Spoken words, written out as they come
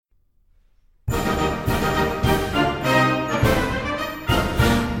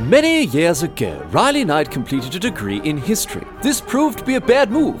Many years ago, Riley Knight completed a degree in history. This proved to be a bad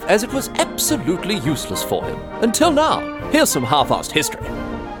move, as it was absolutely useless for him. Until now. Here's some half-assed history.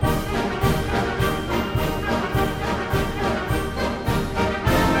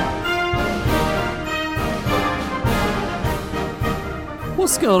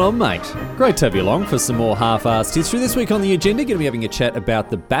 What's going on, mate? Great to have you along for some more half-assed history. This week on the agenda, going to be having a chat about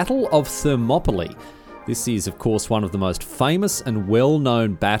the Battle of Thermopylae. This is, of course, one of the most famous and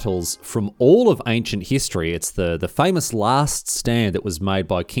well-known battles from all of ancient history. It's the famous last stand that was made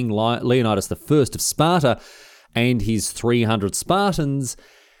by King Leonidas I of Sparta and his 300 Spartans,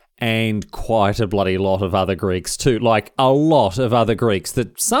 and quite a bloody lot of other Greeks too. Like, a lot of other Greeks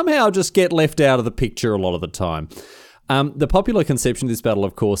that somehow just get left out of the picture a lot of the time. The popular conception of this battle,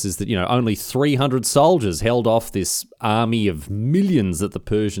 of course, is that, only 300 soldiers held off this army of millions that the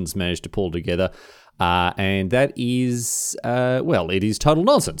Persians managed to pull together. And that is, it is total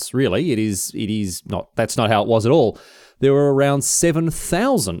nonsense, really. It is not, that's not how it was at all. There were around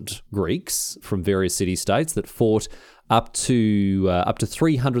 7,000 Greeks from various city-states that fought up to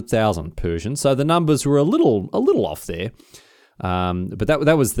 300,000 Persians. So the numbers were a little off there. But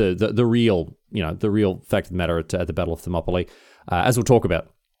that was the real, the real fact of the matter at the Battle of Thermopylae, as we'll talk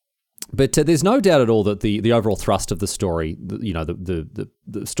about. But there's no doubt at all that the overall thrust of the story, the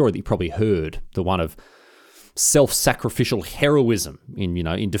story that you probably heard, the one of self-sacrificial heroism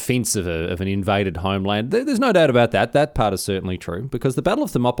in defense of an invaded homeland, there's no doubt about that. That part is certainly true, because the Battle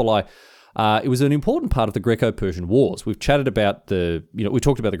of Thermopylae, it was an important part of the Greco-Persian Wars. We've chatted about we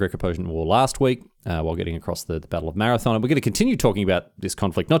talked about the Greco-Persian War last week while getting across the Battle of Marathon, and we're going to continue talking about this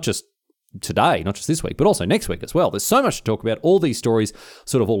conflict, not just today, not just this week, but also next week as well. There's so much to talk about. All these stories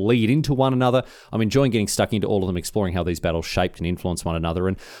sort of all lead into one another. I'm enjoying getting stuck into all of them, exploring how these battles shaped and influenced one another.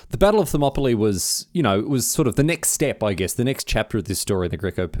 And the Battle of Thermopylae was, it was sort of the next step, I guess, the next chapter of this story, the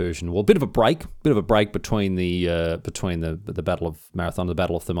Greco-Persian War. Bit of a break between the Battle of Marathon and the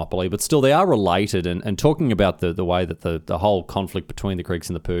Battle of Thermopylae, but still they are related. And talking about the way that the whole conflict between the Greeks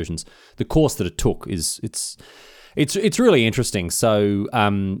and the Persians, the course that it took It's really interesting. So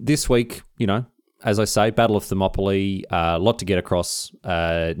this week, as I say, Battle of Thermopylae, a lot to get across.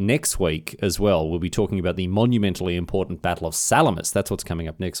 Next week as well, we'll be talking about the monumentally important Battle of Salamis. That's what's coming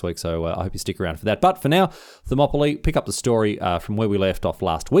up next week, so I hope you stick around for that. But for now, Thermopylae, pick up the story from where we left off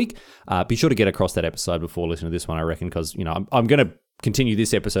last week. Be sure to get across that episode before listening to this one, I reckon, because I'm going to continue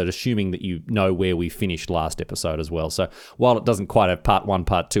this episode assuming that you know where we finished last episode as well. So while it doesn't quite have part 1,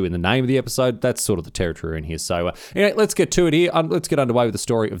 part 2 in the name of the episode, that's sort of the territory in here. So anyway, let's get to it here. Let's get underway with the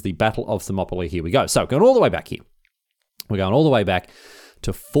story of the Battle of Thermopylae. Here we go. So going all the way back here. We're going all the way back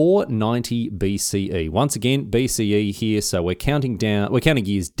to 490 BCE. Once again, BCE here. So we're counting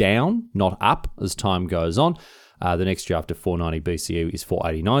years down, not up, as time goes on. The next year after 490 BCE is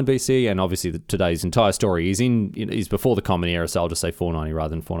 489 BCE, and obviously today's entire story is before the Common Era, so I'll just say 490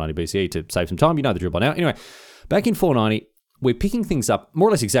 rather than 490 BCE to save some time. You know the drill by now. Anyway, back in 490, we're picking things up more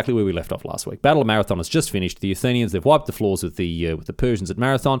or less exactly where we left off last week. Battle of Marathon has just finished. The Athenians, they've wiped the floors with the Persians at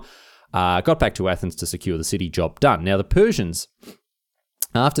Marathon, got back to Athens to secure the city, job done. Now the Persians,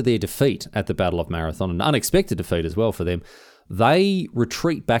 after their defeat at the Battle of Marathon, an unexpected defeat as well for them, they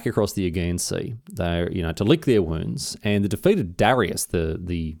retreat back across the Aegean Sea, to lick their wounds. And the defeated Darius,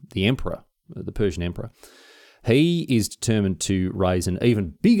 the emperor, the Persian emperor, he is determined to raise an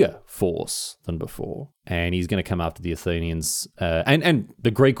even bigger force than before, and he's going to come after the Athenians and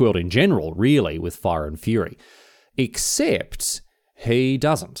the Greek world in general, really, with fire and fury. Except he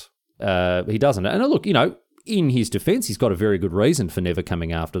doesn't. And look, in his defense, he's got a very good reason for never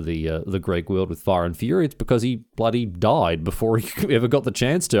coming after the Greek world with fire and fury. It's because he bloody died before he ever got the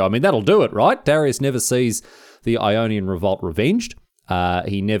chance to. I mean, that'll do it, right? Darius never sees the Ionian revolt revenged.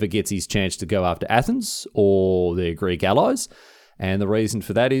 He never gets his chance to go after Athens or their Greek allies. And the reason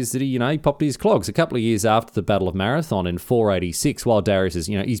for that is that he popped his clogs. A couple of years after the Battle of Marathon in 486, while Darius is,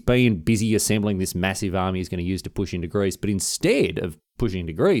 he's been busy assembling this massive army he's going to use to push into Greece. But instead of pushing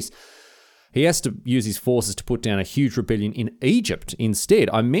into Greece, he has to use his forces to put down a huge rebellion in Egypt instead.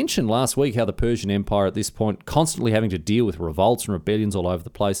 I mentioned last week how the Persian Empire at this point constantly having to deal with revolts and rebellions all over the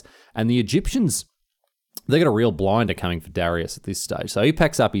place. And the Egyptians, they got a real blinder coming for Darius at this stage. So he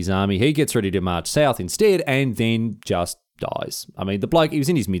packs up his army, he gets ready to march south instead, and then just dies. I mean, the bloke, he was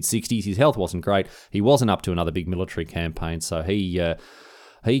in his mid-60s, his health wasn't great, he wasn't up to another big military campaign, so he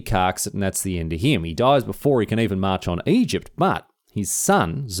carks it, and that's the end of him. He dies before he can even march on Egypt, but his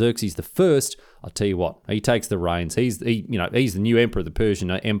son, Xerxes I, I'll tell you what, he takes the reins. He's the new emperor of the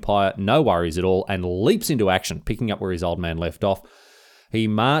Persian Empire, no worries at all, and leaps into action, picking up where his old man left off. He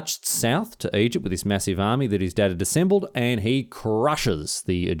marched south to Egypt with this massive army that his dad had assembled, and he crushes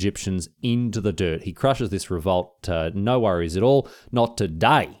the Egyptians into the dirt. He crushes this revolt, no worries at all. Not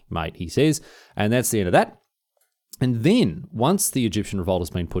today, mate, he says. And that's the end of that. And then, once the Egyptian revolt has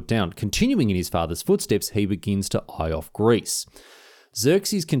been put down, continuing in his father's footsteps, he begins to eye off Greece.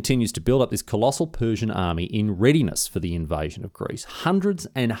 Xerxes continues to build up this colossal Persian army in readiness for the invasion of Greece. Hundreds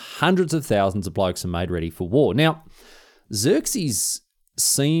and hundreds of thousands of blokes are made ready for war. Now, Xerxes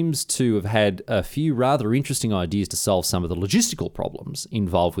seems to have had a few rather interesting ideas to solve some of the logistical problems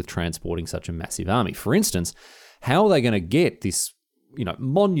involved with transporting such a massive army. For instance, how are they going to get this,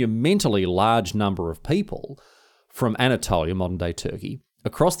 monumentally large number of people from Anatolia, modern-day Turkey,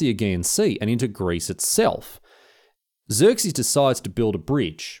 across the Aegean Sea and into Greece itself? Xerxes decides to build a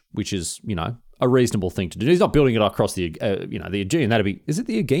bridge, which is, a reasonable thing to do. He's not building it across the Aegean. That'd be, is it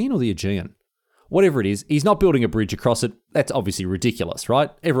the Aegean or the Aegean? Whatever it is, he's not building a bridge across it. That's obviously ridiculous, right?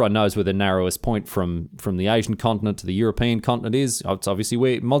 Everyone knows where the narrowest point from the Asian continent to the European continent is. It's obviously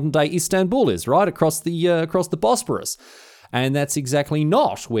where modern-day Istanbul is, right? Across the Bosporus. And that's exactly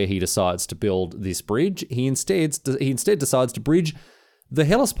not where he decides to build this bridge. He instead decides to bridge the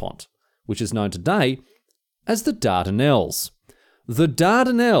Hellespont, which is known today as the Dardanelles. The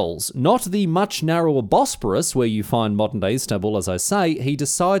Dardanelles, not the much narrower Bosporus where you find modern-day Istanbul, as I say. He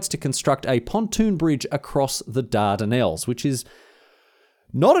decides to construct a pontoon bridge across the Dardanelles, which is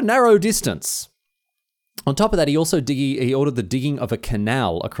not a narrow distance. On top of that, he ordered the digging of a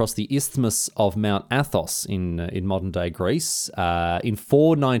canal across the isthmus of Mount Athos in modern-day Greece. In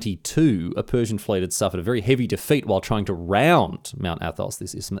 492, a Persian fleet had suffered a very heavy defeat while trying to round Mount Athos,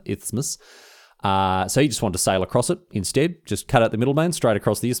 this isthmus. So he just wanted to sail across it instead, just cut out the middleman, straight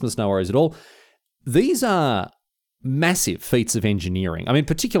across the isthmus, no worries at all. These are massive feats of engineering. I mean,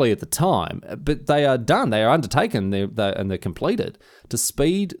 particularly at the time, but they are done, they are undertaken, and they're completed to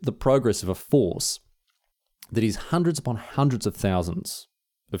speed the progress of a force that is hundreds upon hundreds of thousands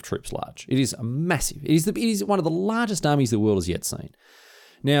of troops large. It is massive. It is one of the largest armies the world has yet seen.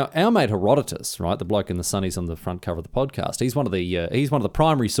 Now, our mate Herodotus, right, the bloke in the sunnies on the front cover of the podcast, he's one of the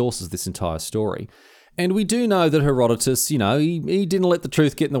primary sources of this entire story. And we do know that Herodotus, he didn't let the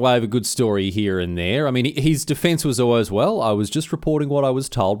truth get in the way of a good story here and there. I mean, his defense was always, well, I was just reporting what I was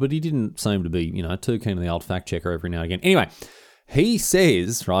told, but he didn't seem to be, too keen on the old fact checker every now and again. Anyway, he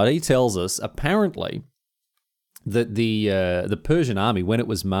says, right, he tells us, apparently, that the Persian army, when it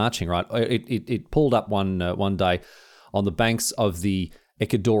was marching, right, it pulled up one day on the banks of the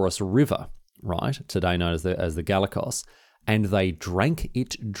Echodorus River, right, today known as the Galakos, and they drank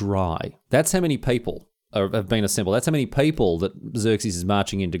it dry. That's how many people have been assembled. That's how many people that Xerxes is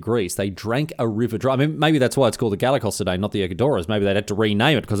marching into Greece. They drank a river dry. I mean, maybe that's why it's called the Galakos today, not the Echodorus. Maybe they'd had to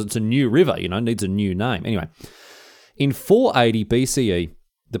rename it because it's a new river, needs a new name. Anyway, in 480 BCE,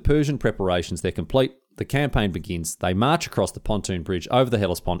 the Persian preparations, they're complete. The campaign begins. They march across the pontoon bridge over the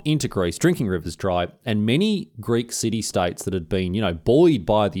Hellespont into Greece, drinking rivers dry, and many Greek city-states that had been, buoyed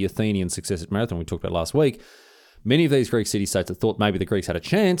by the Athenian success at Marathon we talked about last week, many of these Greek city-states that thought maybe the Greeks had a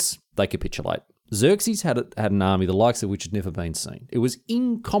chance, they capitulate. Xerxes had an army the likes of which had never been seen. It was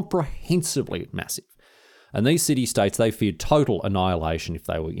incomprehensibly massive. And these city-states, they feared total annihilation if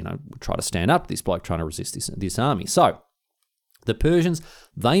they were, try to stand up to this bloke trying to resist this army. So, the Persians,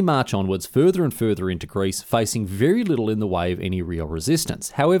 they march onwards further and further into Greece, facing very little in the way of any real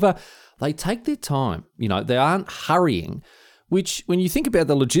resistance. However, they take their time. They aren't hurrying, which, when you think about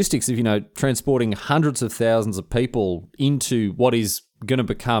the logistics of, transporting hundreds of thousands of people into what is going to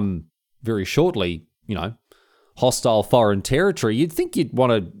become very shortly, hostile foreign territory, you'd think you'd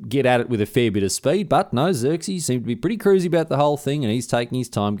want to get at it with a fair bit of speed. But no, Xerxes seemed to be pretty cruisy about the whole thing, and he's taking his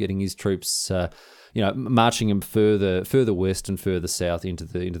time getting his troops marching them further west and further south into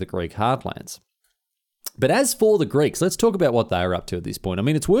the Greek heartlands. But as for the Greeks, let's talk about what they are up to at this point. I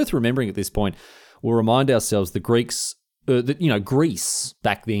mean, it's worth remembering at this point, we'll remind ourselves the Greeks, Greece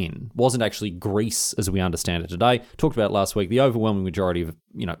back then wasn't actually Greece as we understand it today. Talked about it last week. The overwhelming majority of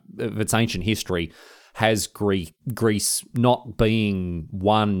its ancient history has Greece not being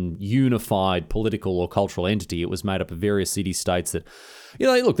one unified political or cultural entity. It was made up of various city-states that,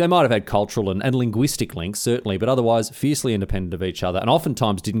 look, they might have had cultural and linguistic links, certainly, but otherwise fiercely independent of each other, and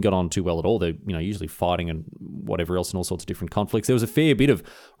oftentimes didn't get on too well at all. They're, usually fighting and whatever else in all sorts of different conflicts. There was a fair bit of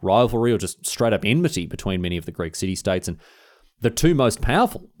rivalry or just straight-up enmity between many of the Greek city-states, and the two most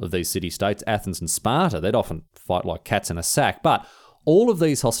powerful of these city-states, Athens and Sparta, they'd often fight like cats in a sack, but all of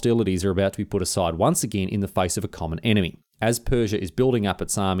these hostilities are about to be put aside once again in the face of a common enemy. As Persia is building up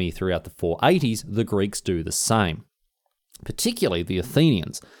its army throughout the 480s, the Greeks do the same. Particularly the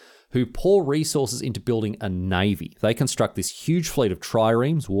Athenians, who pour resources into building a navy. They construct this huge fleet of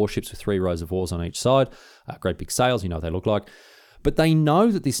triremes, warships with 3 rows of oars on each side, great big sails, you know what they look like. But they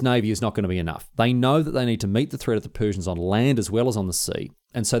know that this navy is not going to be enough. They know that they need to meet the threat of the Persians on land as well as on the sea.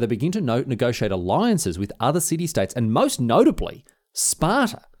 And so they begin to negotiate alliances with other city-states, and most notably,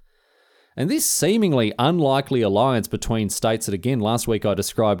 Sparta. And this seemingly unlikely alliance between states that, again, last week I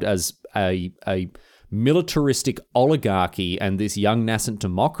described as a militaristic oligarchy and this young nascent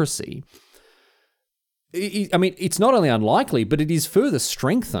democracy, I mean, it's not only unlikely, but it is further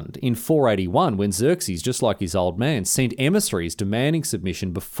strengthened in 481 when Xerxes, just like his old man, sent emissaries demanding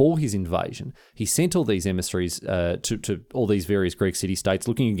submission before his invasion. He sent all these emissaries to all these various Greek city-states,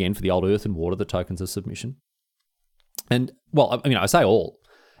 looking again for the old earth and water, the tokens of submission. And, well, I mean, I say all.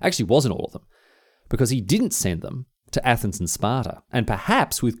 Actually, wasn't all of them, because he didn't send them to Athens and Sparta, and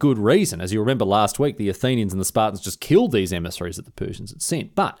perhaps with good reason. As you remember last week, the Athenians and the Spartans just killed these emissaries that the Persians had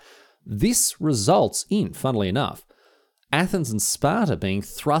sent. But this results in, funnily enough, Athens and Sparta being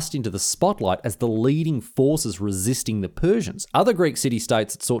thrust into the spotlight as the leading forces resisting the Persians. Other Greek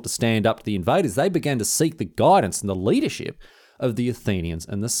city-states that sought to stand up to the invaders, they began to seek the guidance and the leadership of the Athenians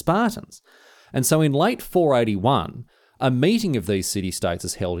and the Spartans. And so in late 481, a meeting of these city-states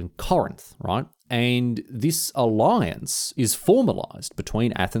is held in Corinth, right? And this alliance is formalized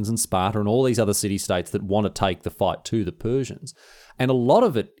between Athens and Sparta and all these other city-states that want to take the fight to the Persians. And a lot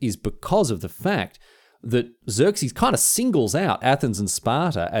of it is because of the fact that Xerxes kind of singles out Athens and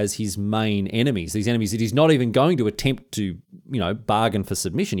Sparta as his main enemies, these enemies that he's not even going to attempt to, bargain for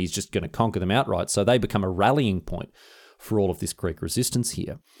submission. He's just going to conquer them outright. So they become a rallying point for all of this Greek resistance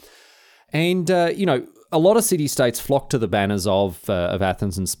here. And, a lot of city-states flock to the banners of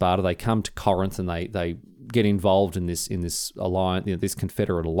Athens and Sparta. They come to Corinth and they get involved in this alliance, this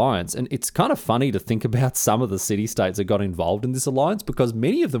Confederate alliance. And it's kind of funny to think about some of the city-states that got involved in this alliance, because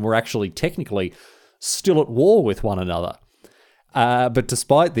many of them were actually technically still at war with one another. But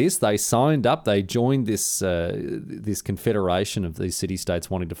despite this, they signed up. They joined this confederation of these city-states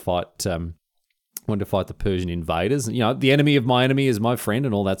wanting to fight the Persian invaders. The enemy of my enemy is my friend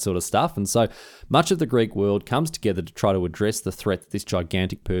and all that sort of stuff. And so much of the Greek world comes together to try to address the threat that this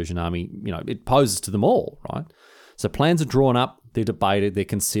gigantic Persian army, it poses to them all, right? So plans are drawn up, they're debated, they're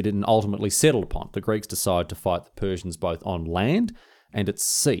considered, and ultimately settled upon. The Greeks decide to fight the Persians both on land and at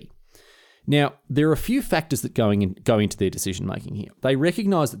sea. Now, there are a few factors that go into their decision-making here. They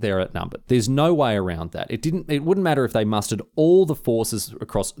recognise that they're outnumbered. There's no way around that. It wouldn't matter if they mustered all the forces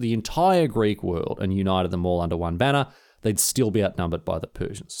across the entire Greek world and united them all under one banner, they'd still be outnumbered by the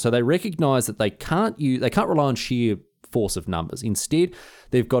Persians. So they recognise that they can't rely on sheer force of numbers. Instead,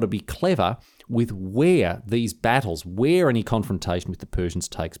 they've got to be clever with where any confrontation with the Persians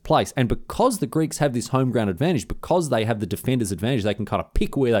takes place. And because the Greeks have this home ground advantage, because they have the defender's advantage, they can kind of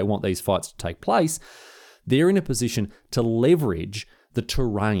pick where they want these fights to take place, they're in a position to leverage the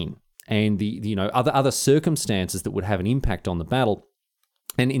terrain and the other circumstances that would have an impact on the battle,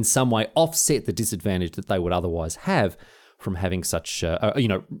 and in some way offset the disadvantage that they would otherwise have from having such,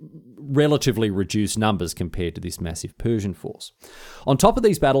 relatively reduced numbers compared to this massive Persian force. On top of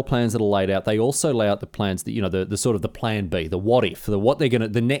these battle plans that are laid out, they also lay out the plans that, the sort of the plan B, the what if,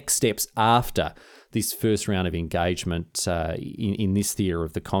 the next steps after this first round of engagement in this theatre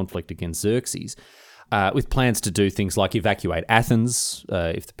of the conflict against Xerxes, with plans to do things like evacuate Athens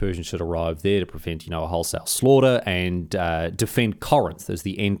if the Persians should arrive there to prevent, a wholesale slaughter, and defend Corinth as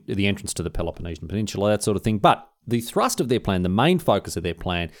the entrance to the Peloponnesian Peninsula, that sort of thing. But the thrust of their plan, the main focus of their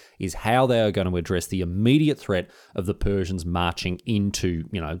plan, is how they are going to address the immediate threat of the Persians marching into,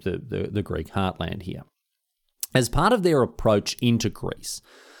 the Greek heartland here. As part of their approach into Greece,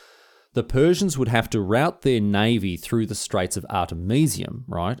 the Persians would have to route their navy through the Straits of Artemisium,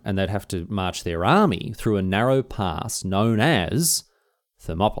 right? And they'd have to march their army through a narrow pass known as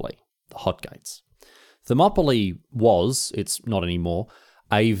Thermopylae, the Hot Gates. Thermopylae it's not anymore,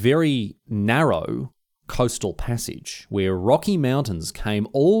 a very narrow coastal passage where rocky mountains came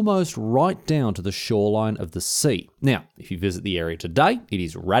almost right down to the shoreline of the sea. Now, if you visit the area today, it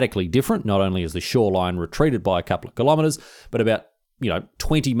is radically different. Not only is the shoreline retreated by a couple of kilometres, but about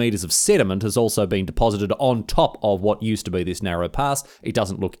 20 metres of sediment has also been deposited on top of what used to be this narrow pass. It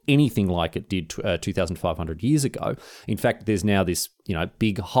doesn't look anything like it did 2,500 years ago. In fact, there's now this,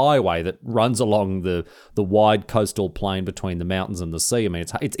 big highway that runs along the wide coastal plain between the mountains and the sea. I mean,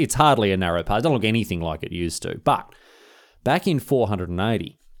 it's hardly a narrow pass. It doesn't look anything like it used to. But back in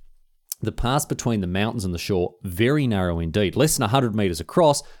 480, the pass between the mountains and the shore, very narrow indeed, less than 100 metres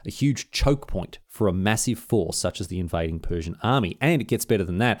across, a huge choke point for a massive force such as the invading Persian army. And it gets better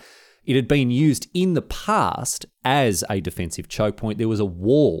than that. It had been used in the past as a defensive choke point. There was a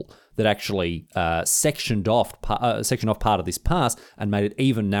wall that actually sectioned off part of this pass and made it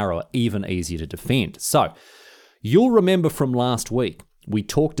even narrower, even easier to defend. So you'll remember from last week, we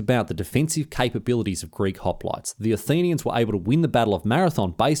talked about the defensive capabilities of Greek hoplites. The Athenians were able to win the Battle of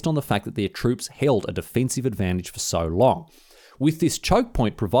Marathon based on the fact that their troops held a defensive advantage for so long. With this choke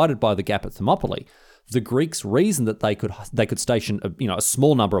point provided by the gap at Thermopylae, the Greeks reasoned that they could station a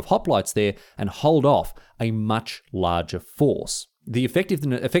small number of hoplites there and hold off a much larger force. The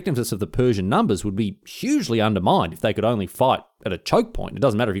effectiveness of the Persian numbers would be hugely undermined if they could only fight at a choke point. It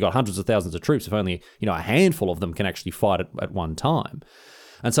doesn't matter if you've got hundreds of thousands of troops if only a handful of them can actually fight at one time.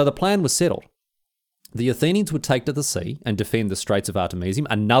 And so the plan was settled. The Athenians would take to the sea and defend the Straits of Artemisium,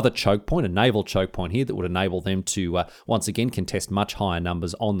 another choke point, a naval choke point here that would enable them to once again contest much higher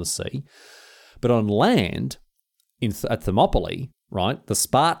numbers on the sea. But on land, at Thermopylae, right, the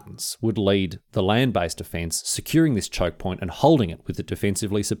Spartans would lead the land-based defense, securing this choke point and holding it with the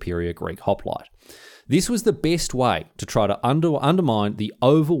defensively superior Greek hoplite. This was the best way to try to undermine the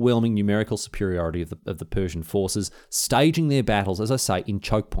overwhelming numerical superiority of the Persian forces, staging their battles, as I say, in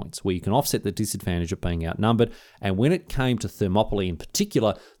choke points, where you can offset the disadvantage of being outnumbered. And when it came to Thermopylae in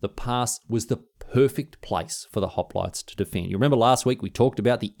particular, the pass was the perfect place for the hoplites to defend. You remember last week we talked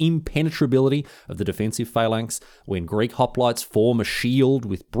about the impenetrability of the defensive phalanx when Greek hoplites form a shield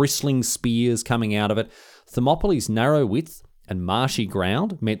with bristling spears coming out of it. Thermopylae's narrow width and marshy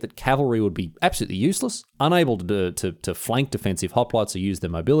ground meant that cavalry would be absolutely useless, unable to flank defensive hoplites or use their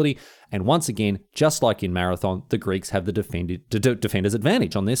mobility. And once again, just like in Marathon, the Greeks have the defender's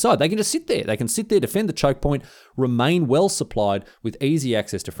advantage on their side. They can just sit there. They can sit there, defend the choke point, remain well supplied with easy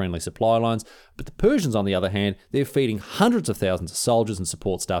access to friendly supply lines. But the Persians, on the other hand, they're feeding hundreds of thousands of soldiers and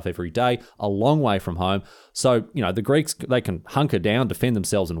support staff every day, a long way from home. So, the Greeks, they can hunker down, defend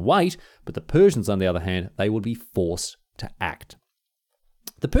themselves and wait. But the Persians, on the other hand, they would be forced to act.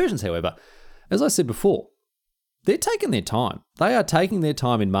 The Persians, however, as I said before, they're taking their time. They are taking their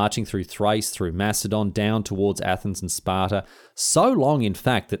time in marching through Thrace, through Macedon, down towards Athens and Sparta, so long, in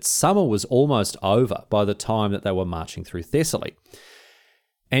fact, that summer was almost over by the time that they were marching through Thessaly.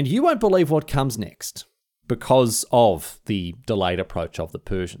 And you won't believe what comes next because of the delayed approach of the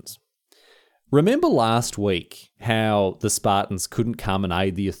Persians. Remember last week how the Spartans couldn't come and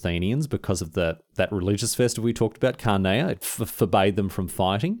aid the Athenians because of that religious festival we talked about, Carneia? It forbade them from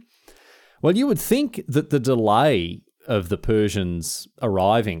fighting. Well, you would think that the delay of the Persians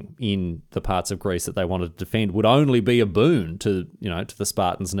arriving in the parts of Greece that they wanted to defend would only be a boon to the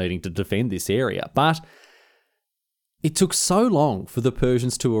Spartans needing to defend this area. But it took so long for the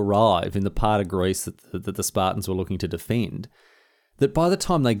Persians to arrive in the part of Greece that the Spartans were looking to defend that by the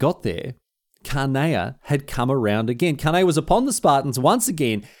time they got there, Carneia had come around again. Carneia was upon the Spartans once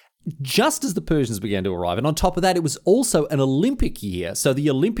again, just as the Persians began to arrive. And on top of that, it was also an Olympic year. So the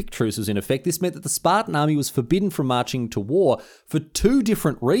Olympic truce was in effect. This meant that the Spartan army was forbidden from marching to war for two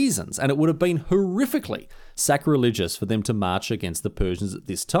different reasons. And it would have been horrifically sacrilegious for them to march against the Persians at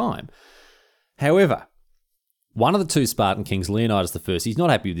this time. However, one of the two Spartan kings, Leonidas I, he's not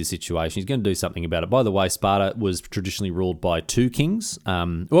happy with this situation. He's going to do something about it. By the way, Sparta was traditionally ruled by two kings.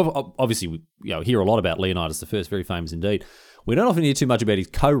 Obviously, we hear a lot about Leonidas I, very famous indeed. We don't often hear too much about his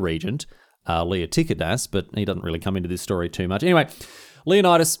co-regent, Leotychidas, but he doesn't really come into this story too much. Anyway,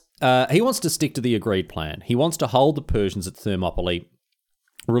 Leonidas, he wants to stick to the agreed plan. He wants to hold the Persians at Thermopylae.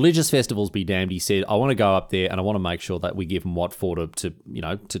 Religious festivals be damned, he said. I want to go up there and I want to make sure that we give them what for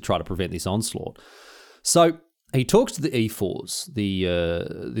to try to prevent this onslaught. So he talks to the ephors,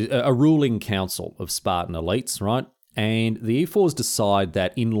 a ruling council of Spartan elites, right? And the ephors decide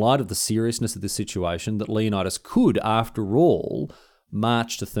that in light of the seriousness of the situation, that Leonidas could, after all,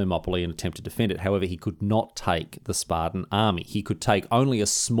 march to Thermopylae and attempt to defend it. However, he could not take the Spartan army. He could take only a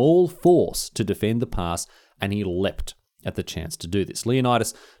small force to defend the pass, and he leapt at the chance to do this.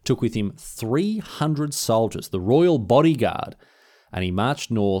 Leonidas took with him 300 soldiers, the royal bodyguard, and he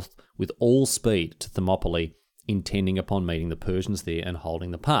marched north with all speed to Thermopylae, intending upon meeting the Persians there and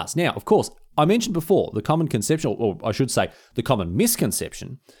holding the pass. Now, of course, I mentioned before, the common conception, or I should say, the common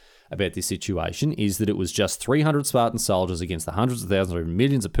misconception about this situation is that it was just 300 Spartan soldiers against the hundreds of thousands or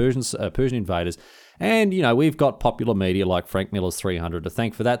millions of Persian invaders. And, we've got popular media like Frank Miller's 300 to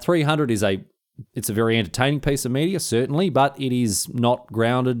thank for that. 300 it's a very entertaining piece of media, certainly, but it is not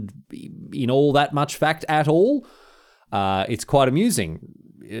grounded in all that much fact at all. It's quite amusing,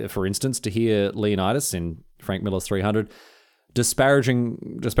 for instance, to hear Leonidas in Frank Miller's 300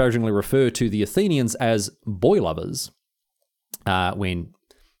 disparagingly refer to the Athenians as boy lovers when,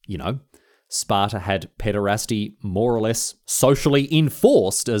 Sparta had pederasty more or less socially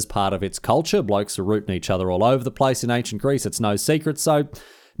enforced as part of its culture. Blokes are rooting each other all over the place in ancient Greece. It's no secret. So,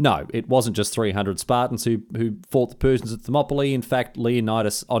 no, it wasn't just 300 Spartans who fought the Persians at Thermopylae. In fact,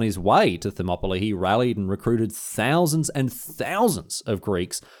 Leonidas, on his way to Thermopylae, he rallied and recruited thousands and thousands of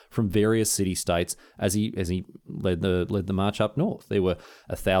Greeks from various city-states as he led the march up north. There were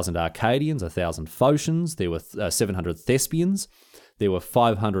 1,000 Arcadians, 1,000 Phocians, there were 700 Thespians, there were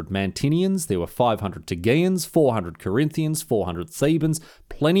 500 Mantineans, there were 500 Tegeans, 400 Corinthians, 400 Thebans,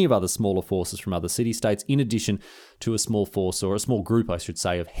 plenty of other smaller forces from other city-states, in addition to a small force, or a small group, I should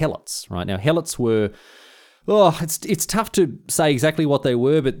say, of Helots. Right now, Helots were, it's tough to say exactly what they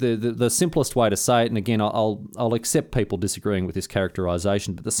were, but the simplest way to say it, and again, I'll accept people disagreeing with this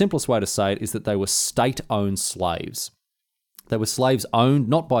characterization, but the simplest way to say it is that they were state-owned slaves. They were slaves owned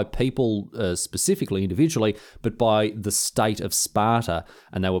not by people specifically, individually, but by the state of Sparta,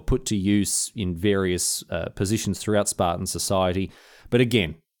 and they were put to use in various positions throughout Spartan society. But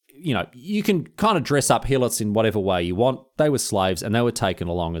again, you can kind of dress up Helots in whatever way you want. They were slaves, and they were taken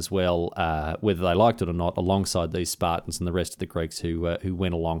along as well, whether they liked it or not, alongside these Spartans and the rest of the Greeks who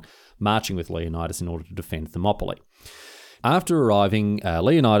went along marching with Leonidas in order to defend Thermopylae. After arriving,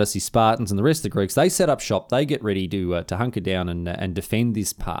 Leonidas, his Spartans, and the rest of the Greeks, they set up shop. They get ready to hunker down and defend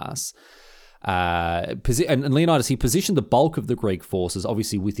this pass. And Leonidas, he positioned the bulk of the Greek forces,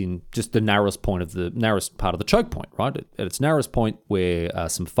 obviously within just the narrowest part of the choke point, right? At its narrowest point, where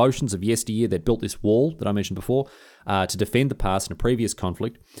some Phocians of yesteryear, they'd built this wall that I mentioned before to defend the pass in a previous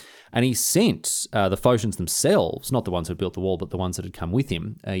conflict. And he sent the Phocians themselves, not the ones who built the wall, but the ones that had come with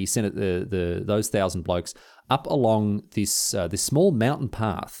him. He sent those 1,000 blokes up along this small mountain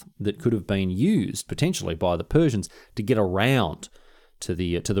path that could have been used potentially by the Persians to get around to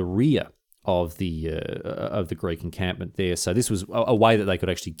the rear of the Greek encampment there. So this was a way that they could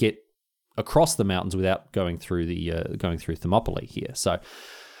actually get across the mountains without going through Thermopylae here. So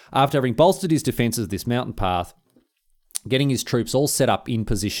after having bolstered his defences of this mountain path, getting his troops all set up in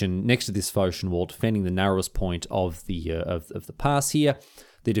position next to this Phocian wall, defending the narrowest point of the pass here,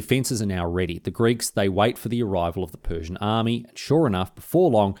 their defences are now ready. The Greeks, they wait for the arrival of the Persian army, and sure enough, before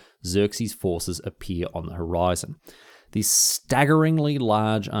long, Xerxes' forces appear on the horizon. This staggeringly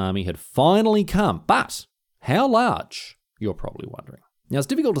large army had finally come, but how large, you're probably wondering. Now, it's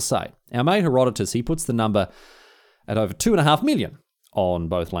difficult to say. Our mate Herodotus, he puts the number at over 2.5 million on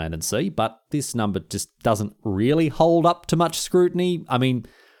both land and sea, but this number just doesn't really hold up to much scrutiny. I mean,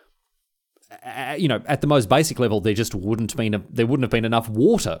 at the most basic level, there wouldn't have been enough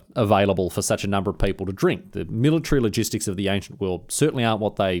water available for such a number of people to drink. The military logistics of the ancient world certainly aren't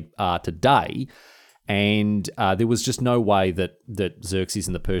what they are today, and there was just no way that Xerxes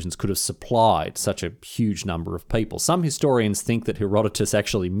and the Persians could have supplied such a huge number of people. Some historians think that Herodotus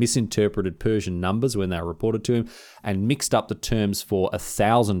actually misinterpreted Persian numbers when they were reported to him and mixed up the terms for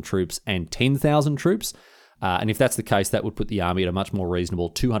 1,000 troops and 10,000 troops. And if that's the case, that would put the army at a much more reasonable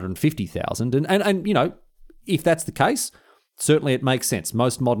 250,000. And if that's the case, certainly it makes sense.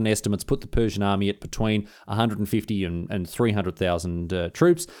 Most modern estimates put the Persian army at between 150 and 300,000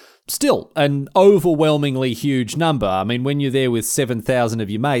 troops. Still, an overwhelmingly huge number. I mean, when you're there with 7,000 of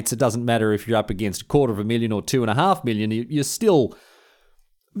your mates, it doesn't matter if you're up against 250,000 or 2.5 million, you're still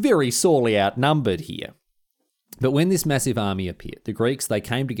very sorely outnumbered here. But when this massive army appeared, the Greeks, they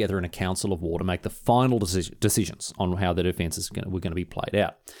came together in a council of war to make the final decisions on how their defences were going to be played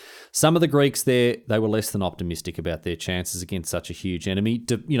out. Some of the Greeks there, they were less than optimistic about their chances against such a huge enemy.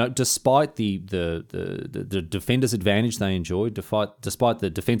 Despite the defenders' advantage they enjoyed, despite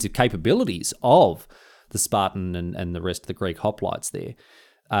the defensive capabilities of the Spartan and the rest of the Greek hoplites there,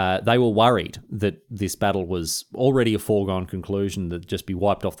 they were worried that this battle was already a foregone conclusion, that just be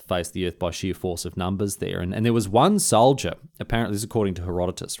wiped off the face of the earth by sheer force of numbers there. And there was one soldier, apparently this is according to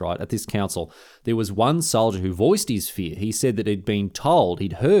Herodotus, right, at this council, there was one soldier who voiced his fear. He said that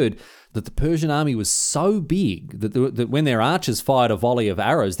he'd heard that the Persian army was so big that when their archers fired a volley of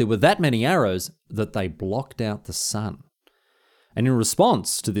arrows, there were that many arrows that they blocked out the sun. And in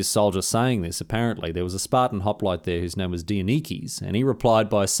response to this soldier saying this, apparently, there was a Spartan hoplite there whose name was Dionychus, and he replied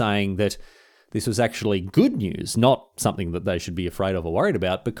by saying that this was actually good news, not something that they should be afraid of or worried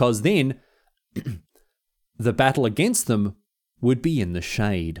about, because then the battle against them would be in the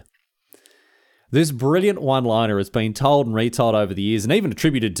shade. This brilliant one-liner has been told and retold over the years and even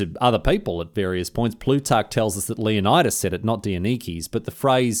attributed to other people at various points. Plutarch tells us that Leonidas said it, not Dionychus, but the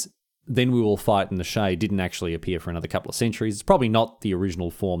phrase, "Then we will fight in the shade," didn't actually appear for another couple of centuries. It's probably not the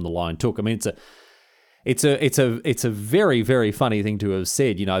original form the line took. I mean, it's a very, very funny thing to have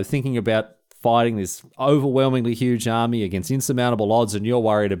said, thinking about fighting this overwhelmingly huge army against insurmountable odds, and you're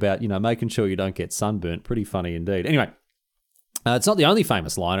worried about, making sure you don't get sunburnt. Pretty funny indeed. Anyway, it's not the only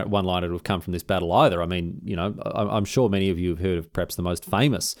famous one-liner to have come from this battle either. I mean, I'm sure many of you have heard of perhaps the most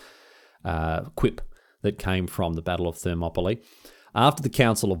famous quip that came from the Battle of Thermopylae. After the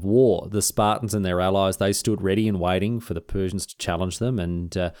Council of War, the Spartans and their allies, they stood ready and waiting for the Persians to challenge them,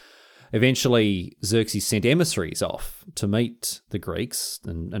 and eventually Xerxes sent emissaries off to meet the Greeks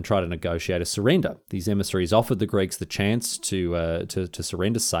and try to negotiate a surrender. These emissaries offered the Greeks the chance to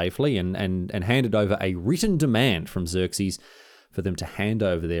surrender safely and handed over a written demand from Xerxes for them to hand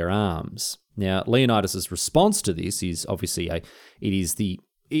over their arms. Now, Leonidas' response to this is obviously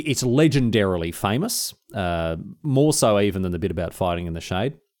it's legendarily famous, more so even than the bit about fighting in the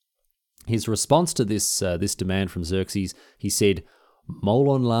shade. His response to this demand from Xerxes, he said,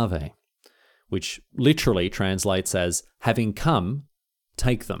 "Molon lave," which literally translates as "having come,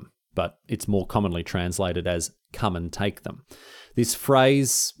 take them," but it's more commonly translated as "come and take them." This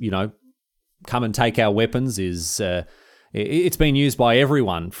phrase, "come and take our weapons," is it's been used by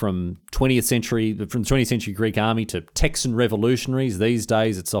everyone from 20th century Greek army to Texan revolutionaries. These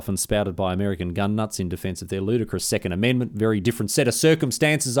days, it's often spouted by American gun nuts in defense of their ludicrous Second Amendment. Very different set of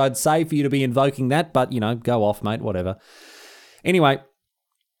circumstances, I'd say, for you to be invoking that, but, go off, mate, whatever. Anyway,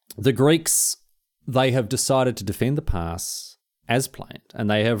 the Greeks, they have decided to defend the pass as planned, and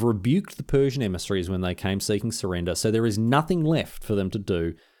they have rebuked the Persian emissaries when they came seeking surrender, so there is nothing left for them to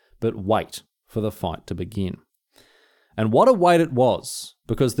do but wait for the fight to begin. And what a wait it was,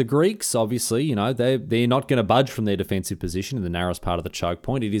 because the Greeks, obviously, they're not going to budge from their defensive position in the narrowest part of the choke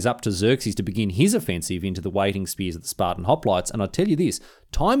point. It is up to Xerxes to begin his offensive into the waiting spears of the Spartan hoplites, and I tell you this,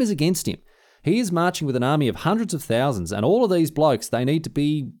 time is against him. He is marching with an army of hundreds of thousands, and all of these blokes, they need to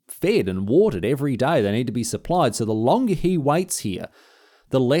be fed and watered every day. They need to be supplied, so the longer he waits here,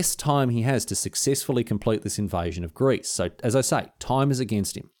 the less time he has to successfully complete this invasion of Greece. So, as I say, time is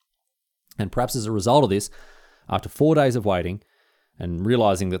against him. And perhaps as a result of this, after 4 days of waiting and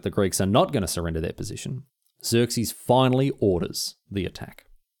realizing that the Greeks are not going to surrender their position, Xerxes finally orders the attack.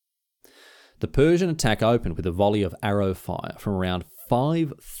 The Persian attack opened with a volley of arrow fire from around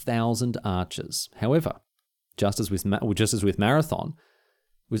 5,000 archers. However, just as with Marathon,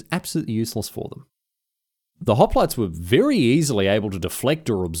 it was absolutely useless for them. The hoplites were very easily able to deflect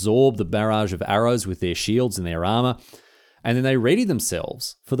or absorb the barrage of arrows with their shields and their armor, and then they readied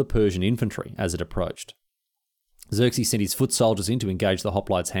themselves for the Persian infantry as it approached. Xerxes sent his foot soldiers in to engage the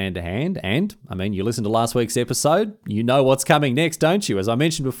hoplites hand-to-hand, and, you listened to last week's episode, you know what's coming next, don't you? As I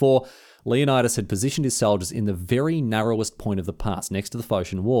mentioned before, Leonidas had positioned his soldiers in the very narrowest point of the pass, next to the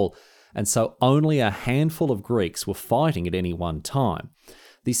Phocian wall, and so only a handful of Greeks were fighting at any one time.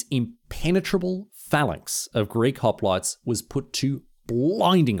 This impenetrable phalanx of Greek hoplites was put to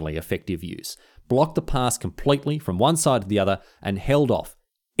blindingly effective use, blocked the pass completely from one side to the other, and held off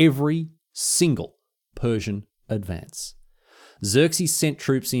every single Persian advance. Xerxes sent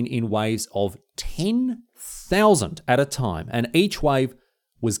troops in waves of 10,000 at a time, and each wave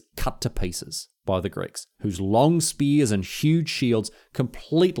was cut to pieces by the Greeks, whose long spears and huge shields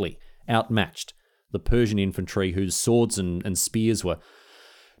completely outmatched the Persian infantry, whose swords and spears were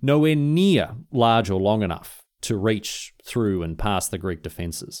nowhere near large or long enough to reach through and past the Greek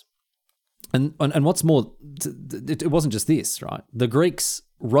defences. And what's more, it wasn't just this, right? The Greeks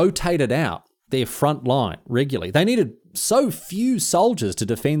rotated out their front line regularly. They needed so few soldiers to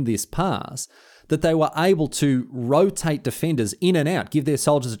defend this pass that they were able to rotate defenders in and out, give their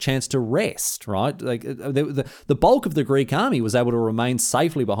soldiers a chance to rest, right? The bulk of the Greek army was able to remain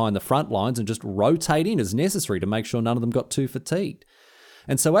safely behind the front lines and just rotate in as necessary to make sure none of them got too fatigued.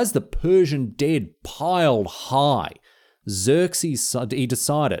 And so as the Persian dead piled high, Xerxes, he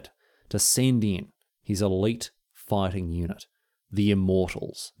decided to send in his elite fighting unit, the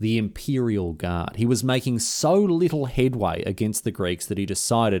Immortals, the Imperial Guard. He was making so little headway against the Greeks that he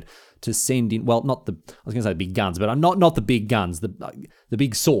decided to send in, well, not the, I was going to say big guns, but not the big guns, the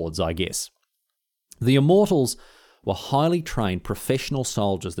big swords, I guess. The Immortals were highly trained professional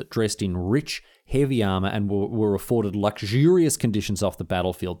soldiers that dressed in rich, heavy armor and were afforded luxurious conditions off the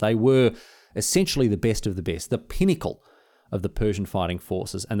battlefield. They were essentially the best of the best, the pinnacle of the Persian fighting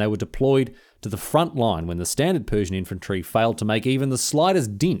forces, and they were deployed to the front line when the standard Persian infantry failed to make even the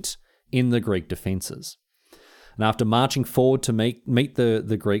slightest dint in the Greek defences. And after marching forward to meet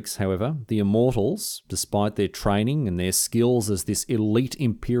the Greeks, however, the Immortals, despite their training and their skills as this elite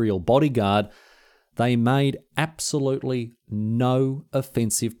imperial bodyguard, they made absolutely no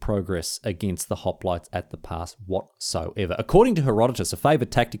offensive progress against the hoplites at the pass whatsoever. According to Herodotus, a favoured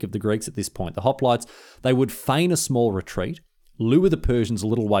tactic of the Greeks at this point, the hoplites, they would feign a small retreat, lure the Persians a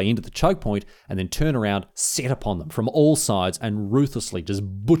little way into the choke point, and then turn around, set upon them from all sides, and ruthlessly just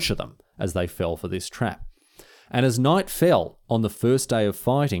butcher them as they fell for this trap. And as night fell on the first day of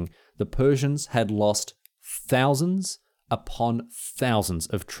fighting, the Persians had lost thousands upon thousands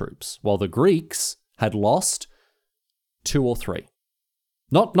of troops, while the Greeks had lost 2 or 3.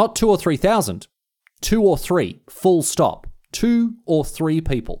 Not 2 or 3,000, 2 or 3, full stop. 2 or 3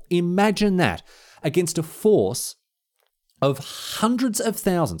 people. Imagine that against a force of hundreds of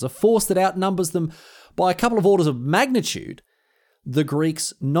thousands, a force that outnumbers them by a couple of orders of magnitude. The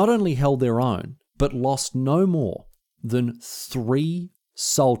Greeks not only held their own, but lost no more than 3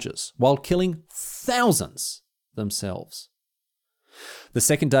 soldiers, while killing thousands themselves. The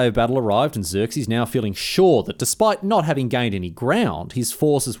second day of battle arrived, and Xerxes, now feeling sure that despite not having gained any ground, his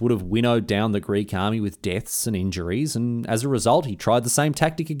forces would have winnowed down the Greek army with deaths and injuries, and as a result, he tried the same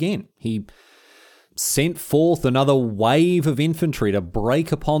tactic again. He sent forth another wave of infantry to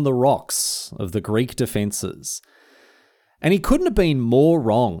break upon the rocks of the Greek defences. And he couldn't have been more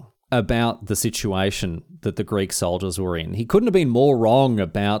wrong about the situation that the Greek soldiers were in. He couldn't have been more wrong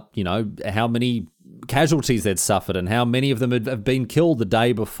about, how many casualties they'd suffered and how many of them had been killed the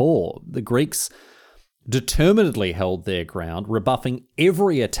day before. The Greeks determinedly held their ground, rebuffing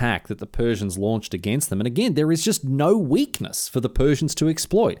every attack that the Persians launched against them. And again, there is just no weakness for the Persians to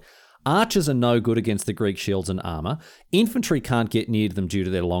exploit. Archers are no good against the Greek shields and armour. Infantry can't get near them due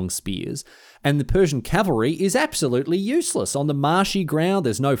to their long spears. And the Persian cavalry is absolutely useless. On the marshy ground,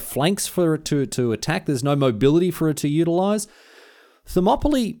 there's no flanks for it to attack. There's no mobility for it to utilise.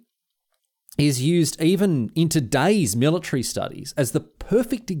 Thermopylae is used even in today's military studies as the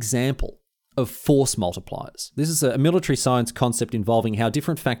perfect example of force multipliers. This is a military science concept involving how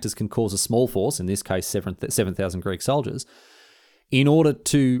different factors can cause a small force, in this case 7,000 Greek soldiers, in order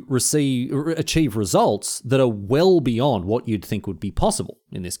to achieve results that are well beyond what you'd think would be possible.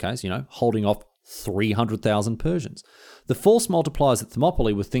 In this case, holding off 300,000 Persians. The force multipliers at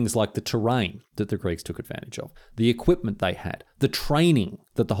Thermopylae were things like the terrain that the Greeks took advantage of, the equipment they had, the training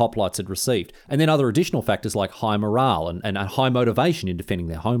that the hoplites had received, and then other additional factors like high morale and high motivation in defending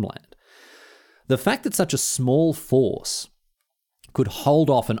their homeland. The fact that such a small force could hold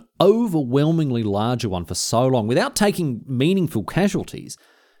off an overwhelmingly larger one for so long without taking meaningful casualties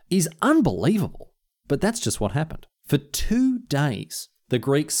is unbelievable. But that's just what happened. For 2 days, the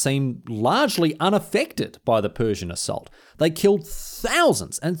Greeks seemed largely unaffected by the Persian assault. They killed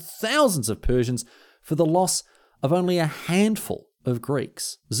thousands and thousands of Persians for the loss of only a handful of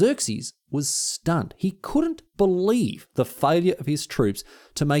Greeks. Xerxes was stunned. He couldn't believe the failure of his troops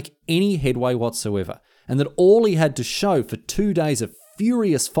to make any headway whatsoever, and that all he had to show for 2 days of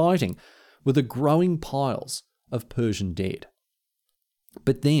furious fighting were the growing piles of Persian dead.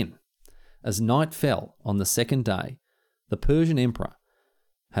 But then, as night fell on the second day, the Persian emperor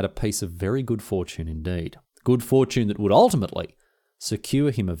had a piece of very good fortune indeed. Good fortune that would ultimately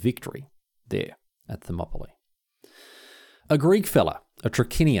secure him a victory there at Thermopylae. A Greek fella, a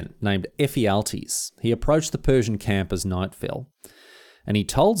Trachinian named Ephialtes, he approached the Persian camp as night fell, and he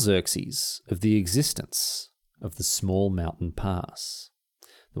told Xerxes of the existence of the small mountain pass.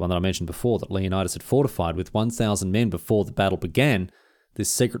 The one that I mentioned before that Leonidas had fortified with 1,000 men before the battle began.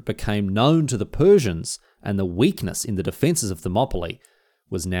 This secret became known to the Persians, and the weakness in the defences of Thermopylae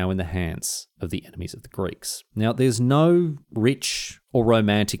was now in the hands of the enemies of the Greeks. Now, there's no rich or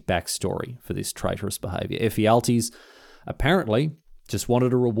romantic backstory for this traitorous behaviour. Ephialtes apparently just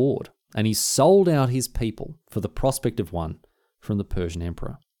wanted a reward, and he sold out his people for the prospect of one from the Persian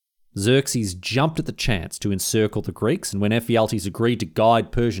emperor. Xerxes jumped at the chance to encircle the Greeks, and when Ephialtes agreed to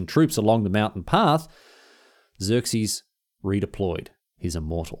guide Persian troops along the mountain path, Xerxes redeployed his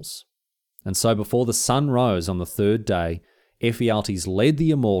immortals. And so before the sun rose on the third day, Ephialtes led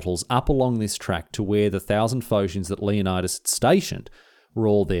the immortals up along this track to where the 1,000 Phocians that Leonidas had stationed were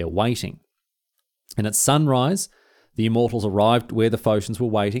all there waiting. And at sunrise, the immortals arrived where the Phocians were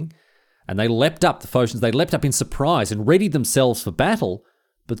waiting, and they leapt up, the Phocians, they leapt up in surprise and readied themselves for battle,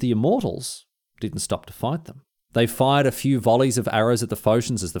 but the immortals didn't stop to fight them. They fired a few volleys of arrows at the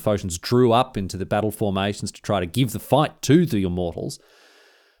Phocians as the Phocians drew up into the battle formations to try to give the fight to the immortals,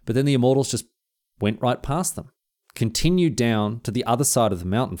 but then the immortals just went right past them, continued down to the other side of the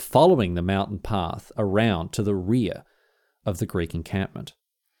mountain, following the mountain path around to the rear of the Greek encampment.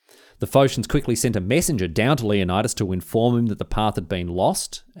 The Phocians quickly sent a messenger down to Leonidas to inform him that the path had been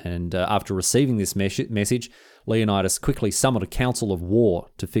lost, and after receiving this message, Leonidas quickly summoned a council of war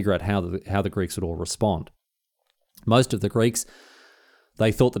to figure out how the Greeks would all respond. Most of the Greeks,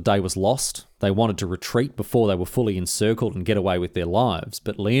 they thought the day was lost. They wanted to retreat before they were fully encircled and get away with their lives,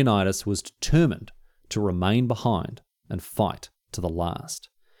 but Leonidas was determined to remain behind and fight to the last.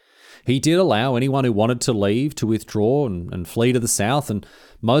 He did allow anyone who wanted to leave to withdraw and flee to the south, and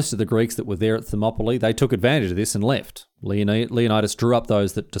most of the Greeks that were there at Thermopylae, they took advantage of this and left. Leonidas drew up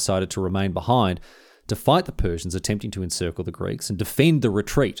those that decided to remain behind to fight the Persians attempting to encircle the Greeks and defend the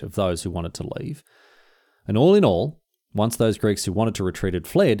retreat of those who wanted to leave. And all in all, once those Greeks who wanted to retreat had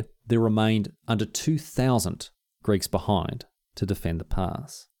fled, there remained under 2,000 Greeks behind to defend the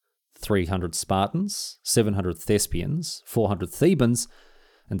pass. 300 Spartans, 700 Thespians, 400 Thebans,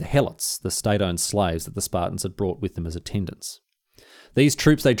 and the Helots, the state-owned slaves that the Spartans had brought with them as attendants. These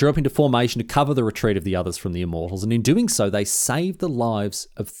troops, they drew up into formation to cover the retreat of the others from the Immortals, and in doing so, they saved the lives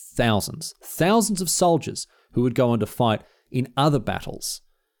of thousands of soldiers who would go on to fight in other battles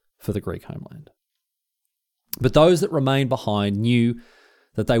for the Greek homeland. But those that remained behind knew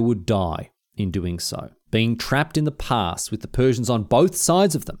that they would die in doing so. Being trapped in the pass with the Persians on both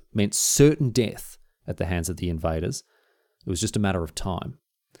sides of them meant certain death at the hands of the invaders. It was just a matter of time.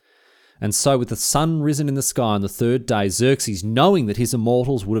 And so with the sun risen in the sky on the third day, Xerxes, knowing that his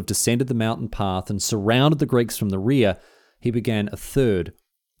Immortals would have descended the mountain path and surrounded the Greeks from the rear, he began a third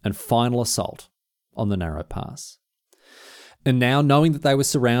and final assault on the narrow pass. And now, knowing that they were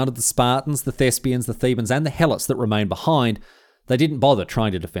surrounded, the Spartans, the Thespians, the Thebans, and the Helots that remained behind, they didn't bother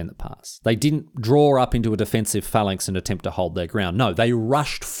trying to defend the pass. They didn't draw up into a defensive phalanx and attempt to hold their ground. No, they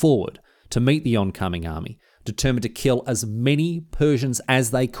rushed forward to meet the oncoming army, determined to kill as many Persians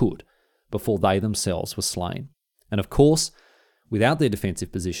as they could before they themselves were slain. And of course, without their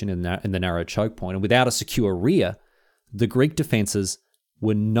defensive position in the narrow choke point and without a secure rear, the Greek defences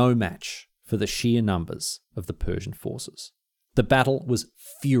were no match for the sheer numbers of the Persian forces. The battle was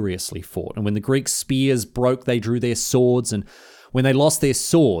furiously fought, and when the Greek spears broke, they drew their swords, and when they lost their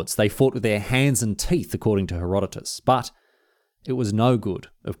swords, they fought with their hands and teeth, according to Herodotus. But it was no good,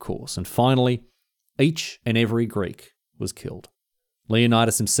 of course, and finally, each and every Greek was killed.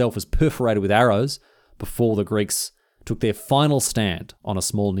 Leonidas himself was perforated with arrows before the Greeks took their final stand on a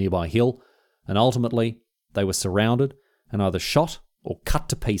small nearby hill, and ultimately they were surrounded and either shot or cut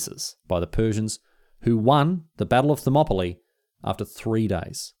to pieces by the Persians, who won the Battle of Thermopylae after 3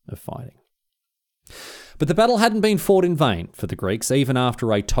 days of fighting. But the battle hadn't been fought in vain for the Greeks. Even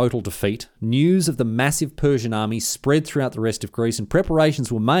after a total defeat, news of the massive Persian army spread throughout the rest of Greece, and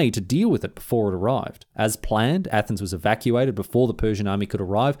preparations were made to deal with it before it arrived. As planned, Athens was evacuated before the Persian army could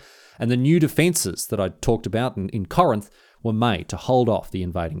arrive, and the new defences that I talked about in Corinth were made to hold off the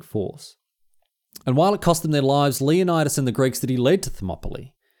invading force. And while it cost them their lives, Leonidas and the Greeks that he led to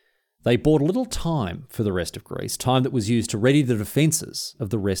Thermopylae, they bought a little time for the rest of Greece, time that was used to ready the defences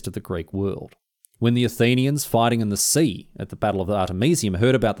of the rest of the Greek world. When the Athenians, fighting in the sea at the Battle of Artemisium,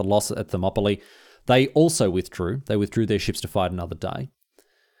 heard about the loss at Thermopylae, they also withdrew. They withdrew their ships to fight another day.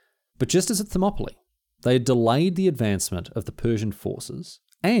 But just as at Thermopylae, they had delayed the advancement of the Persian forces,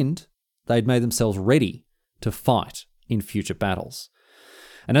 and they'd made themselves ready to fight in future battles.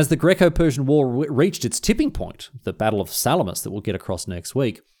 And as the Greco-Persian War reached its tipping point, the Battle of Salamis that we'll get across next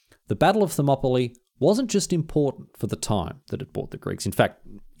week, the Battle of Thermopylae wasn't just important for the time that it bought the Greeks. In fact,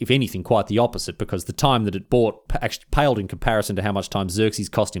 if anything, quite the opposite, because the time that it bought actually paled in comparison to how much time Xerxes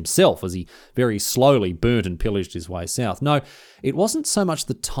cost himself as he very slowly burnt and pillaged his way south. No, it wasn't so much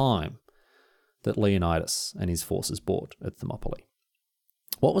the time that Leonidas and his forces bought at Thermopylae.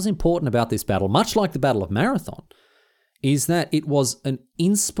 What was important about this battle, much like the Battle of Marathon, is that it was an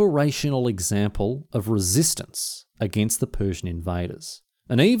inspirational example of resistance against the Persian invaders.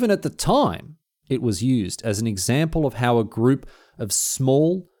 And even at the time, it was used as an example of how a group of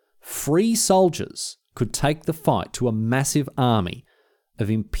small, free soldiers could take the fight to a massive army of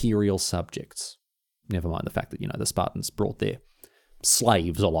imperial subjects. Never mind the fact that, the Spartans brought their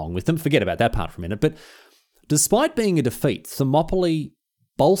slaves along with them. Forget about that part for a minute. But despite being a defeat, Thermopylae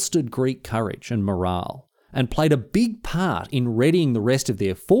bolstered Greek courage and morale and played a big part in readying the rest of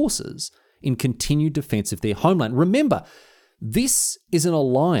their forces in continued defense of their homeland. Remember, this is an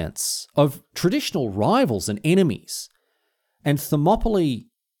alliance of traditional rivals and enemies. And Thermopylae,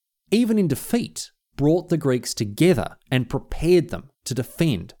 even in defeat, brought the Greeks together and prepared them to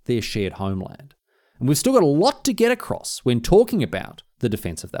defend their shared homeland. And we've still got a lot to get across when talking about the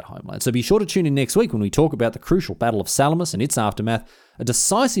defense of that homeland. So be sure to tune in next week when we talk about the crucial Battle of Salamis and its aftermath, a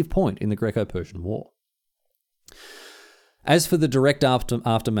decisive point in the Greco-Persian War. As for the direct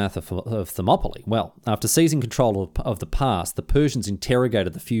aftermath of Thermopylae, well, after seizing control of the pass, the Persians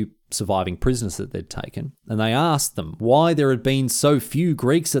interrogated the few surviving prisoners that they'd taken, and they asked them why there had been so few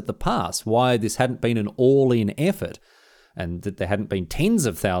Greeks at the pass, why this hadn't been an all-in effort, and that there hadn't been tens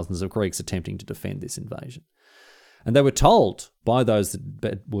of thousands of Greeks attempting to defend this invasion. And they were told by those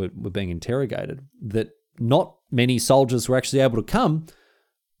that were being interrogated that not many soldiers were actually able to come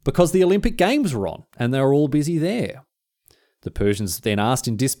because the Olympic Games were on and they were all busy there. The Persians then asked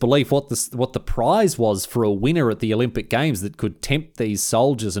in disbelief what the prize was for a winner at the Olympic Games that could tempt these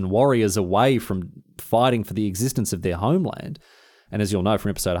soldiers and warriors away from fighting for the existence of their homeland. And as you'll know from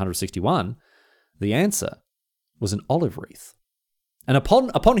episode 161, the answer was an olive wreath. And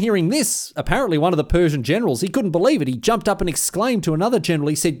upon hearing this, apparently one of the Persian generals, he couldn't believe it. He jumped up and exclaimed to another general,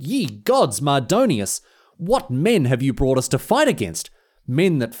 he said, "Ye gods, Mardonius, what men have you brought us to fight against?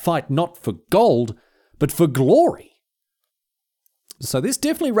 Men that fight not for gold, but for glory." So this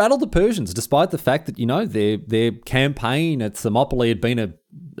definitely rattled the Persians, despite the fact that, their campaign at Thermopylae had been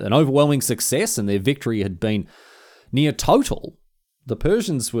an overwhelming success and their victory had been near total. The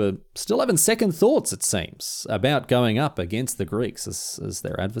Persians were still having second thoughts, it seems, about going up against the Greeks as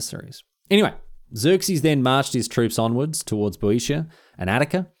their adversaries. Anyway, Xerxes then marched his troops onwards towards Boeotia and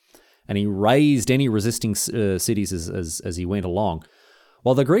Attica, and he razed any resisting cities as he went along,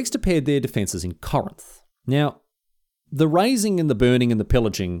 while the Greeks prepared their defences in Corinth. Now, the razing and the burning and the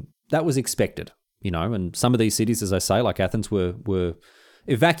pillaging, that was expected, and some of these cities, as I say, like Athens, were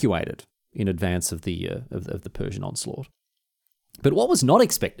evacuated in advance of the Persian onslaught. But what was not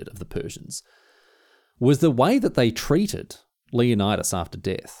expected of the Persians was the way that they treated Leonidas after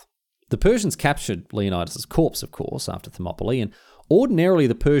death. The Persians captured Leonidas' corpse, of course, after Thermopylae, and ordinarily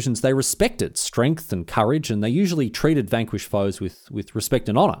the Persians, they respected strength and courage, and they usually treated vanquished foes with respect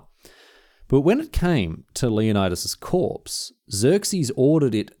and honour. But when it came to Leonidas' corpse, Xerxes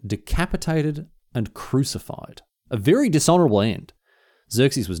ordered it decapitated and crucified. A very dishonourable end.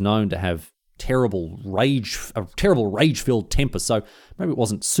 Xerxes was known to have a terrible rage-filled temper, so maybe it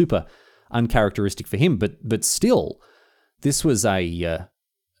wasn't super uncharacteristic for him, but still, this was a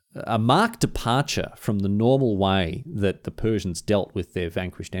marked departure from the normal way that the Persians dealt with their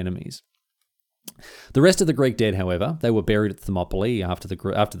vanquished enemies. The rest of the Greek dead, however, they were buried at Thermopylae after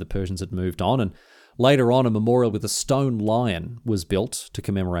the Persians had moved on, and later on a memorial with a stone lion was built to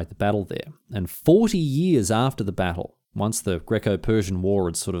commemorate the battle there. And 40 years after the battle, once the Greco-Persian War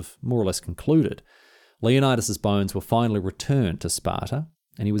had sort of more or less concluded, Leonidas' bones were finally returned to Sparta,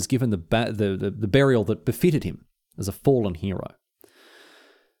 and he was given the burial that befitted him as a fallen hero.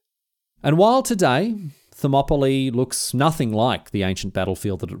 And while today Thermopylae looks nothing like the ancient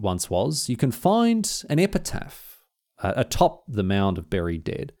battlefield that it once was, you can find an epitaph atop the mound of buried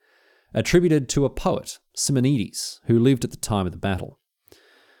dead, attributed to a poet, Simonides, who lived at the time of the battle.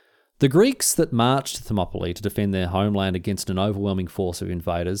 The Greeks that marched to Thermopylae to defend their homeland against an overwhelming force of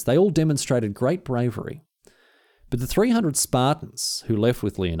invaders, they all demonstrated great bravery. But the 300 Spartans who left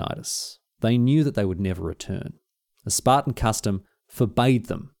with Leonidas, they knew that they would never return. A Spartan custom forbade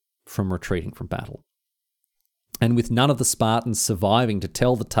them from retreating from battle. And with none of the Spartans surviving to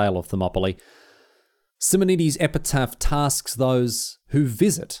tell the tale of Thermopylae, Simonides' epitaph tasks those who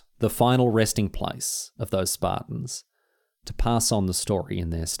visit the final resting place of those Spartans to pass on the story in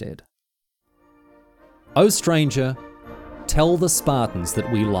their stead. O stranger, tell the Spartans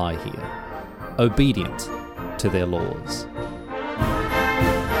that we lie here, obedient to their laws.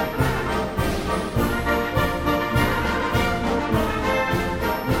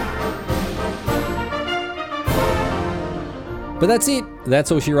 But that's it.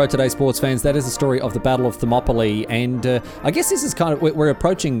 That's all she wrote today, sports fans. That is the story of the Battle of Thermopylae. And I guess this is we're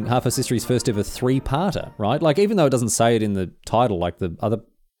approaching Half Earth's History's first ever three-parter, right? Like, even though it doesn't say it in the title, like the other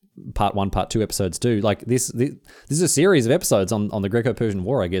part 1, part 2 episodes do, like this is a series of episodes on the Greco-Persian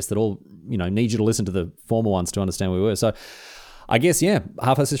War, I guess, that all, need you to listen to the former ones to understand where we were. So I guess, yeah,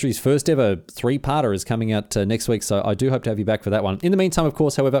 Half Earth's History's first ever three-parter is coming out next week. So I do hope to have you back for that one. In the meantime, of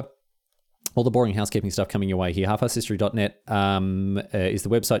course, however, all the boring housekeeping stuff coming your way here. halfarthhistory.net is the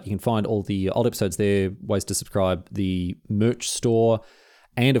website. You can find all the old episodes there, ways to subscribe, the merch store,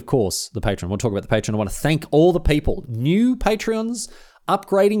 and of course, the Patreon. We'll talk about the Patreon. I want to thank all the people, new Patreons,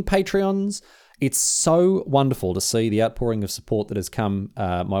 upgrading Patreons. It's so wonderful to see the outpouring of support that has come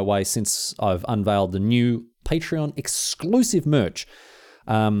my way since I've unveiled the new Patreon exclusive merch.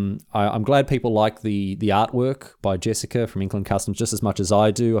 I'm glad people like the artwork by Jessica from Inkland Customs just as much as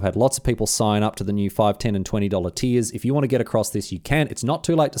I do. I've had lots of people sign up to the new $5, $10, and $20 tiers. If you want to get across this, you can. It's not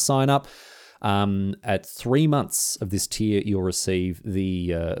too late to sign up. At 3 months of this tier, you'll receive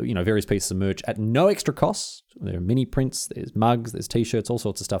the various pieces of merch at no extra cost. There are mini prints, there's mugs, there's t-shirts, all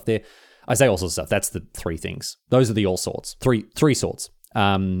sorts of stuff there. I say all sorts of stuff. That's the three things. Those are the all sorts. Three sorts.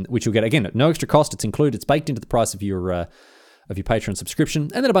 Which you'll get again at no extra cost. It's included. It's baked into the price of your Patreon subscription,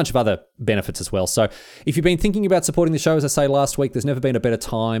 and then a bunch of other benefits as well. So if you've been thinking about supporting the show, as I say last week, there's never been a better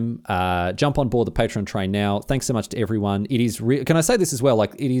time. Jump on board the Patreon train now. Thanks so much to everyone. It is can I say this as well?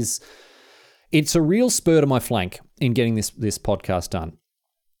 Like, it is It's a real spur to my flank in getting this podcast done.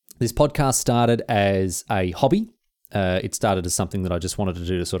 This podcast started as a hobby. It started as something that I just wanted to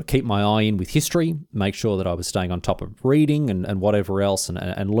do to sort of keep my eye in with history, make sure that I was staying on top of reading and whatever else,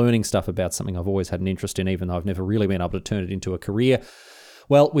 and learning stuff about something I've always had an interest in, even though I've never really been able to turn it into a career.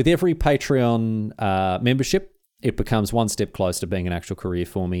 Well, with every Patreon membership, it becomes one step closer to being an actual career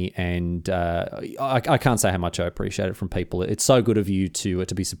for me, and I can't say how much I appreciate it from people. It's so good of you to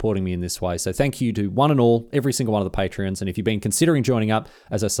be supporting me in this way. So thank you to one and all, every single one of the Patreons. And if you've been considering joining up,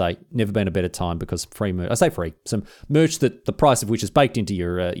 as I say, never been a better time, because free merch. I say free, some merch that the price of which is baked into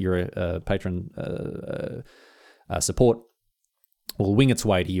your Patreon support will wing its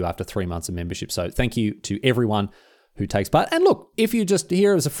way to you after 3 months of membership. So thank you to everyone who takes part. And look, if you're just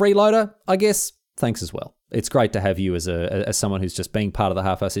here as a freeloader, I guess thanks as well. It's great to have you as someone who's just being part of the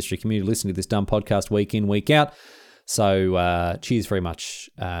Half-Assed History community, listening to this dumb podcast week in, week out. So cheers very much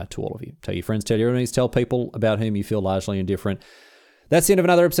to all of you. Tell your friends, tell your enemies, tell people about whom you feel largely indifferent. That's the end of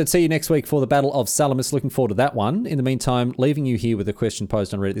another episode. See you next week for the Battle of Salamis. Looking forward to that one. In the meantime, leaving you here with a question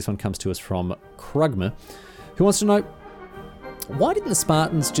posed on Reddit. This one comes to us from Krugma, who wants to know, why didn't the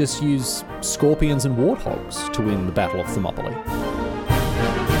Spartans just use scorpions and warthogs to win the Battle of Thermopylae?